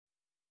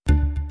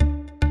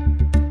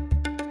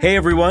Hey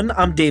everyone,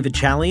 I'm David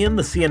Chalian,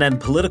 the CNN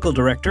political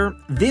director.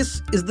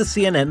 This is the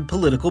CNN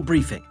Political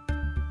Briefing.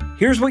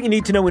 Here's what you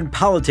need to know in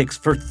politics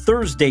for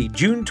Thursday,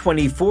 June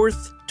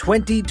 24th,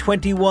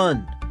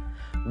 2021.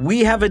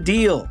 We have a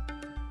deal.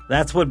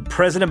 That's what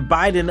President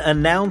Biden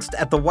announced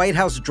at the White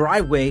House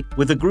driveway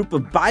with a group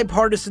of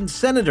bipartisan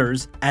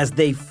senators as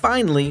they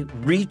finally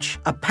reach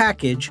a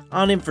package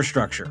on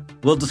infrastructure.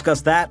 We'll discuss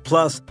that,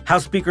 plus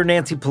House Speaker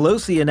Nancy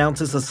Pelosi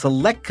announces a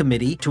select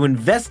committee to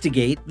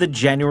investigate the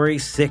January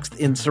 6th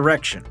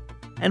insurrection.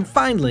 And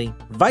finally,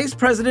 Vice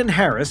President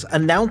Harris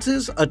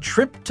announces a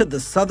trip to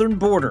the southern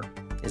border.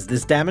 Is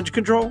this damage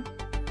control?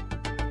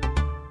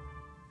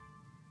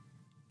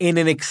 In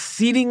an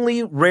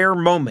exceedingly rare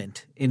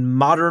moment in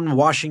modern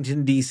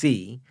Washington,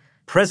 D.C.,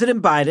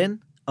 President Biden,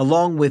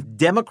 along with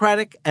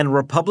Democratic and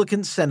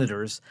Republican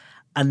senators,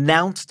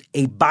 announced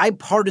a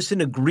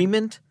bipartisan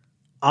agreement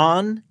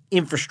on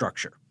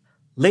infrastructure.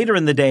 Later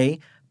in the day,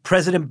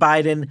 President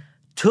Biden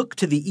took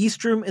to the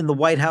East Room in the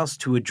White House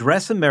to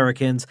address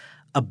Americans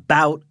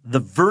about the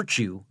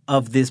virtue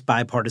of this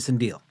bipartisan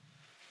deal.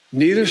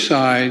 Neither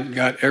side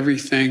got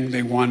everything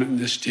they wanted in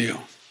this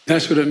deal.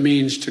 That's what it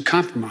means to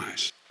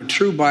compromise. A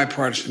true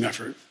bipartisan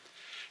effort,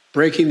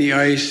 breaking the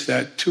ice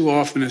that too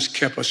often has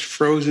kept us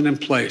frozen in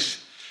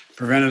place,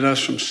 prevented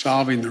us from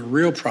solving the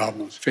real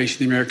problems facing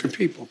the American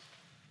people.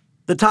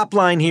 The top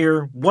line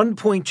here,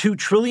 $1.2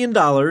 trillion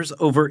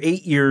over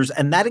 8 years,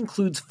 and that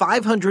includes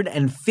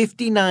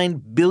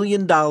 $559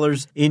 billion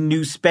in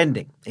new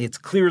spending. It's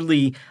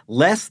clearly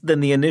less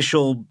than the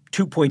initial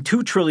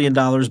 $2.2 trillion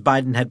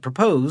Biden had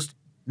proposed.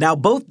 Now,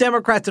 both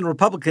Democrats and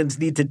Republicans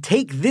need to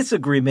take this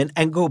agreement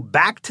and go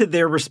back to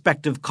their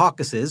respective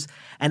caucuses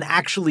and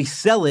actually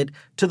sell it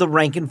to the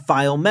rank and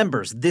file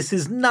members. This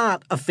is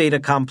not a fait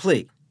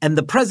accompli. And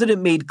the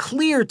president made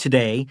clear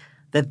today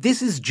that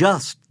this is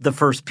just the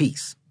first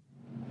piece.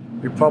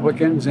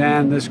 Republicans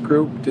and this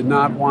group did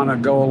not want to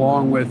go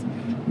along with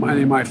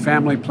any of my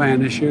family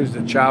plan issues,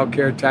 the child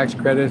care tax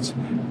credits,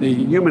 the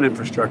human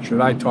infrastructure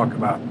that I talk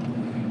about.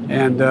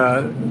 And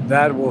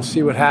that we'll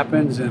see what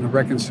happens in a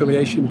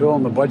reconciliation bill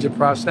in the budget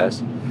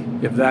process.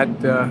 If that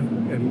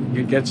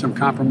you get some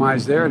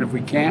compromise there, and if we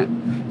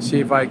can't,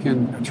 see if I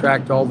can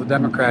attract all the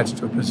Democrats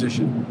to a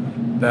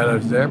position that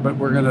is there. But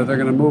they're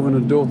gonna move in a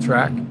dual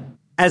track.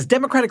 As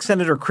Democratic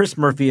Senator Chris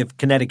Murphy of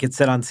Connecticut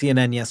said on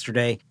CNN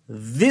yesterday,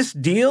 this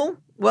deal,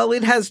 well,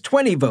 it has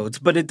 20 votes,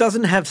 but it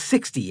doesn't have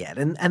 60 yet.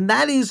 And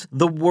that is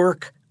the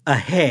work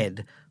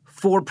ahead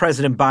for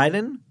President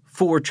Biden,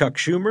 for Chuck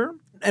Schumer,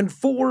 and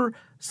for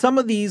some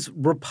of these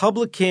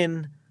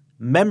Republican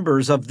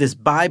members of this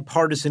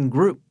bipartisan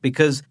group,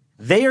 because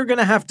they are going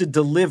to have to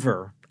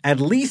deliver at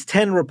least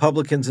 10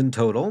 Republicans in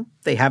total.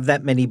 They have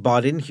that many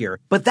bought in here.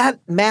 But that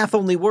math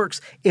only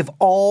works if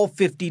all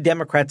 50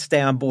 Democrats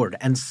stay on board.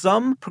 And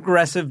some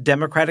progressive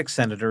Democratic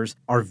senators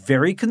are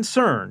very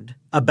concerned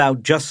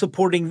about just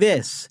supporting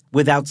this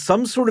without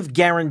some sort of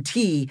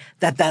guarantee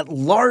that that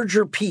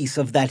larger piece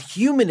of that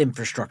human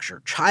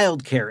infrastructure,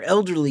 childcare,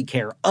 elderly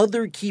care,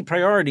 other key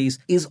priorities,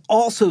 is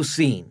also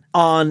seen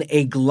on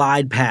a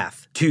glide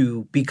path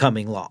to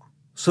becoming law.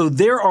 So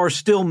there are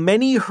still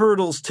many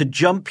hurdles to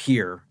jump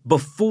here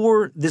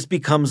before this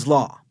becomes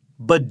law.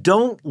 But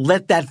don't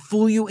let that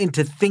fool you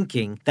into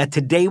thinking that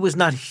today was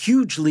not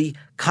hugely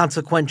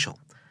consequential.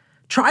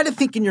 Try to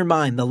think in your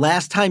mind the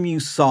last time you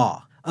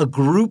saw a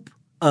group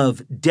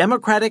of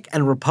Democratic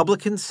and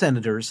Republican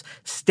senators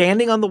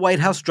standing on the White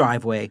House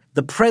driveway,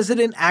 the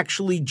president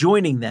actually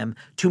joining them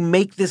to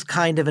make this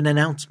kind of an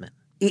announcement.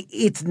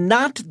 It's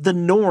not the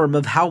norm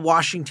of how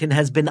Washington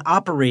has been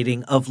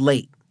operating of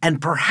late. And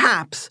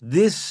perhaps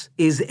this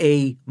is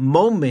a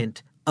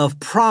moment of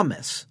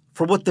promise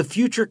for what the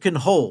future can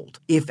hold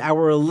if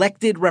our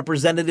elected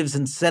representatives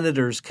and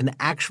senators can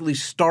actually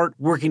start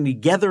working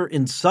together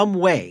in some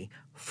way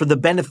for the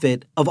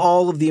benefit of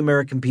all of the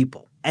American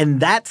people. And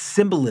that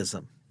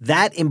symbolism,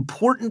 that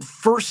important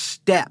first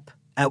step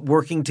at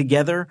working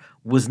together,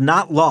 was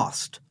not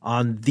lost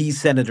on these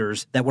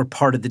senators that were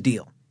part of the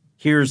deal.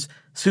 Here's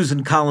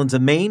Susan Collins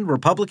of Maine,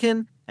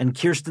 Republican, and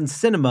Kyrsten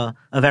Sinema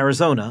of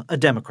Arizona, a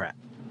Democrat.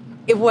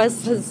 It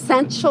was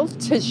essential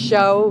to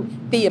show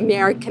the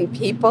American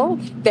people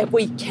that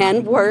we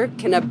can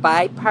work in a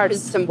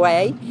bipartisan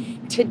way.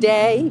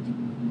 Today,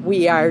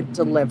 we are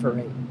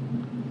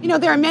delivering. You know,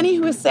 there are many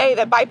who say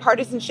that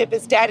bipartisanship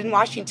is dead in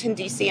Washington,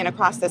 D.C. and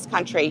across this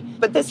country.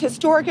 But this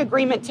historic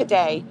agreement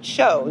today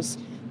shows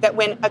that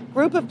when a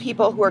group of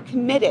people who are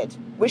committed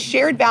with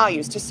shared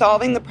values to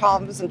solving the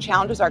problems and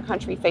challenges our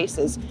country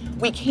faces,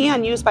 we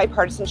can use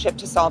bipartisanship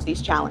to solve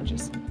these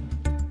challenges.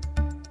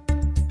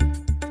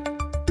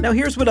 Now,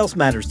 here's what else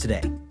matters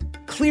today.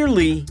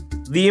 Clearly,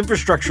 the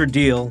infrastructure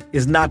deal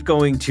is not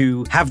going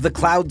to have the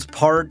clouds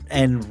part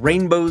and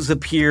rainbows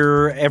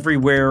appear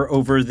everywhere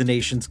over the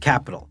nation's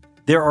capital.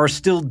 There are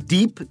still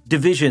deep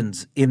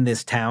divisions in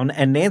this town,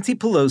 and Nancy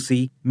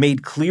Pelosi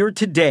made clear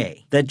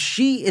today that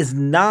she is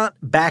not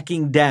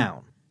backing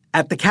down.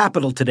 At the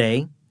Capitol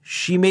today,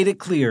 she made it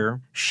clear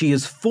she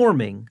is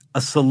forming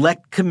a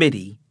select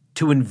committee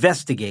to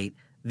investigate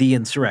the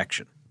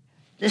insurrection.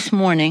 This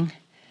morning,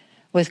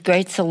 with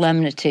great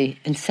solemnity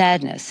and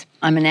sadness,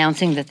 I'm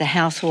announcing that the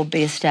House will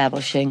be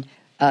establishing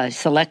a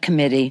select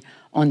committee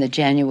on the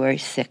January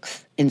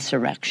 6th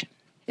insurrection.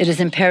 It is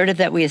imperative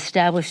that we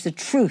establish the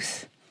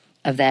truth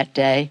of that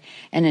day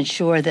and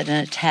ensure that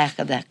an attack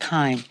of that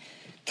kind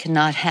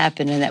cannot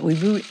happen and that we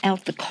root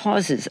out the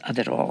causes of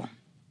it all.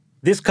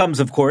 This comes,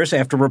 of course,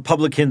 after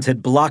Republicans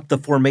had blocked the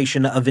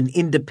formation of an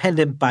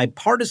independent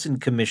bipartisan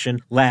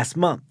commission last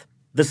month.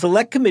 The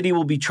Select Committee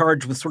will be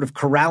charged with sort of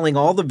corralling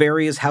all the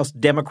various House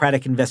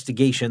Democratic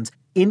investigations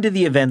into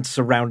the events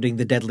surrounding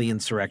the deadly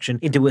insurrection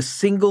into a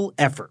single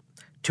effort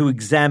to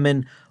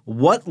examine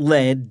what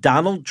led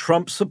Donald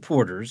Trump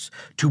supporters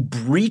to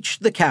breach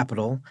the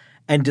Capitol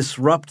and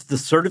disrupt the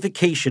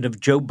certification of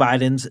Joe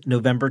Biden's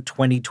November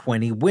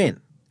 2020 win.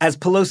 As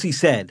Pelosi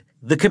said,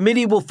 the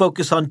committee will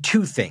focus on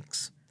two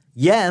things.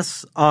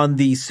 Yes, on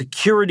the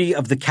security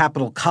of the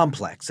Capitol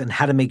complex and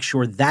how to make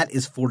sure that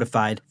is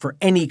fortified for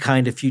any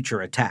kind of future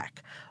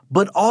attack,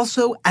 but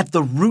also at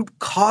the root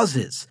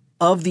causes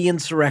of the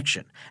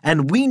insurrection.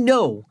 And we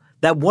know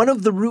that one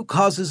of the root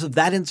causes of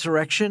that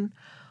insurrection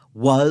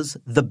was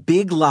the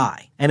big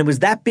lie. And it was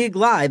that big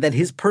lie that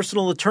his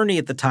personal attorney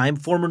at the time,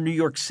 former New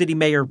York City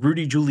Mayor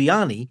Rudy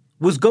Giuliani,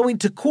 was going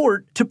to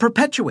court to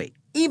perpetuate,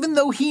 even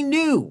though he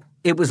knew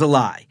it was a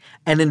lie.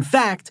 And in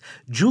fact,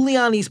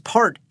 Giuliani's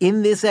part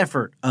in this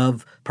effort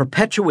of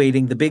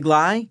perpetuating the big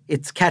lie,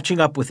 it's catching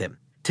up with him.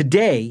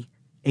 Today,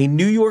 a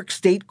New York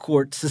state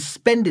court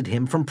suspended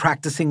him from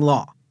practicing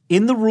law.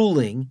 In the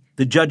ruling,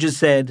 the judges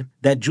said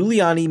that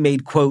Giuliani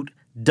made, quote,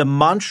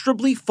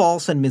 demonstrably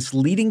false and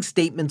misleading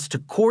statements to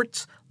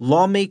courts,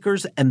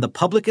 lawmakers, and the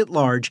public at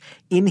large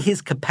in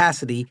his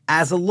capacity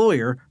as a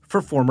lawyer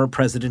for former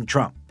President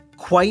Trump.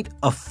 Quite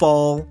a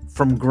fall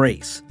from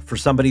grace for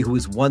somebody who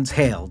was once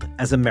hailed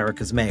as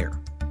America's mayor.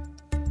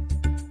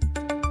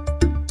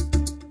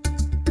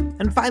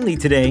 And finally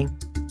today,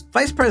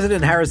 Vice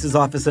President Harris's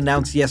office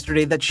announced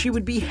yesterday that she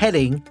would be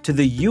heading to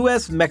the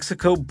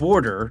U.S.-Mexico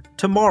border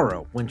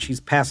tomorrow when she's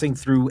passing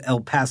through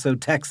El Paso,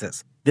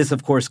 Texas. This,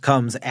 of course,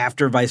 comes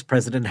after Vice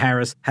President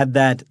Harris had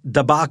that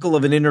debacle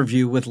of an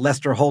interview with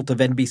Lester Holt of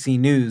NBC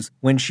News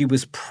when she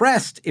was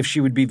pressed if she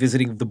would be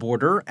visiting the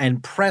border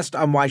and pressed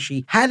on why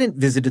she hadn't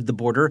visited the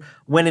border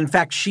when, in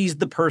fact, she's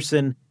the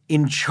person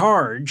in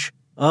charge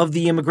of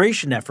the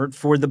immigration effort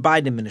for the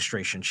Biden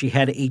administration. She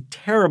had a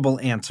terrible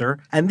answer,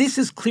 and this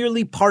is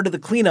clearly part of the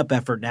cleanup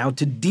effort now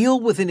to deal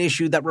with an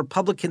issue that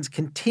Republicans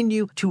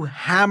continue to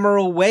hammer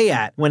away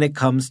at when it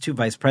comes to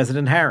Vice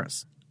President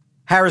Harris.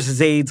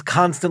 Harris's aides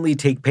constantly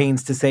take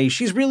pains to say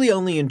she's really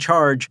only in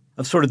charge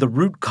of sort of the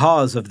root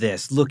cause of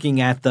this,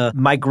 looking at the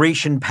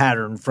migration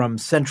pattern from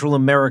Central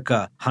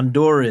America,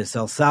 Honduras,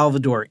 El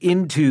Salvador,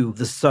 into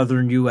the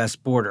southern U.S.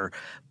 border.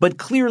 But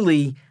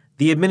clearly,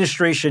 the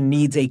administration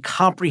needs a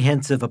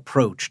comprehensive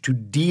approach to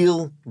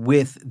deal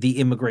with the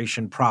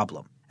immigration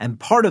problem. And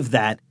part of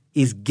that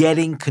is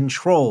getting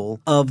control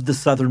of the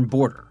southern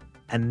border.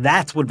 And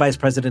that's what Vice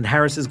President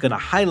Harris is going to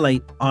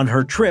highlight on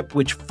her trip,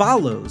 which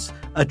follows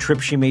a trip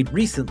she made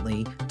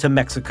recently to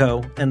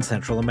Mexico and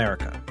Central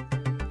America.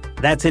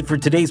 That's it for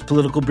today's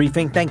political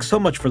briefing. Thanks so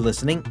much for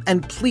listening.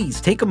 And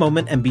please take a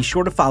moment and be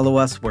sure to follow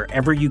us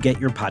wherever you get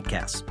your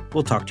podcasts.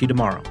 We'll talk to you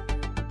tomorrow.